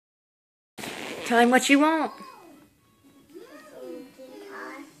Tell him what you want.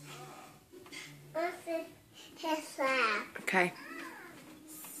 Okay.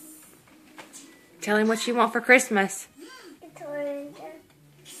 Tell him what you want for Christmas.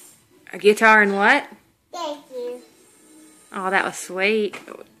 A guitar and what? Thank you. Oh, that was sweet.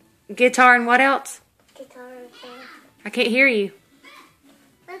 Guitar and what else? Guitar and I can't hear you.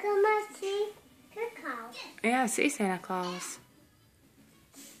 look at my see Santa Claus. Yeah, I see Santa Claus.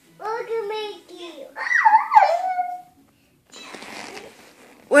 Look at me, you.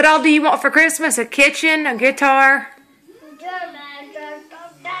 What all do you want for Christmas? A kitchen, a guitar,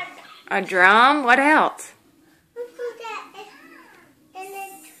 a drum? What else? Look at that in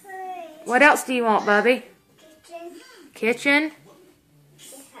the tree. What else do you want, Bubby? Kitchen. Kitchen?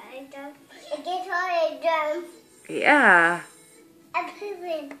 A guitar and drum. Yeah. A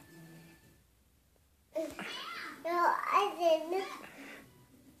pooping. No, I didn't.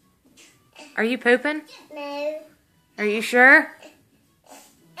 Are you pooping? No. Are you sure?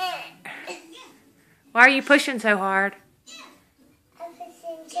 Why are you pushing so hard? I'm pushing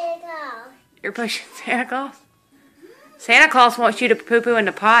Santa Claus. You're pushing Santa Claus? Santa Claus wants you to poo-poo in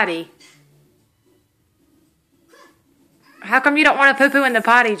the potty. How come you don't want to poo-poo in the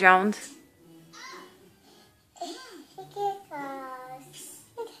potty, Jones?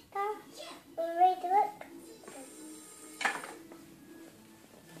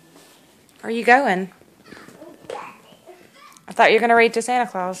 Where are you going? I thought you were going to read to Santa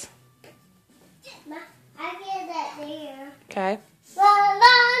Claus. I get that there. Okay.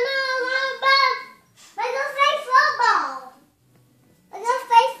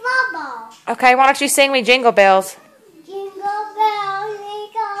 Okay, why don't you sing me Jingle Bells? Jingle bell,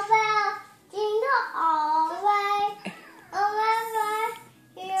 jingle all the way. Oh,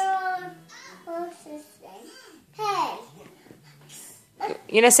 my, horses sing. Hey,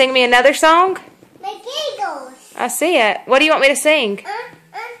 You gonna sing me another song? my giggles. I see it. What do you want me to sing?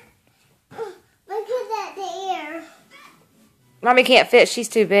 Look at that there. Mommy can't fit. She's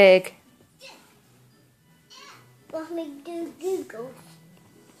too big. Want me to do googles?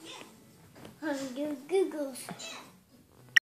 Want me to do googles?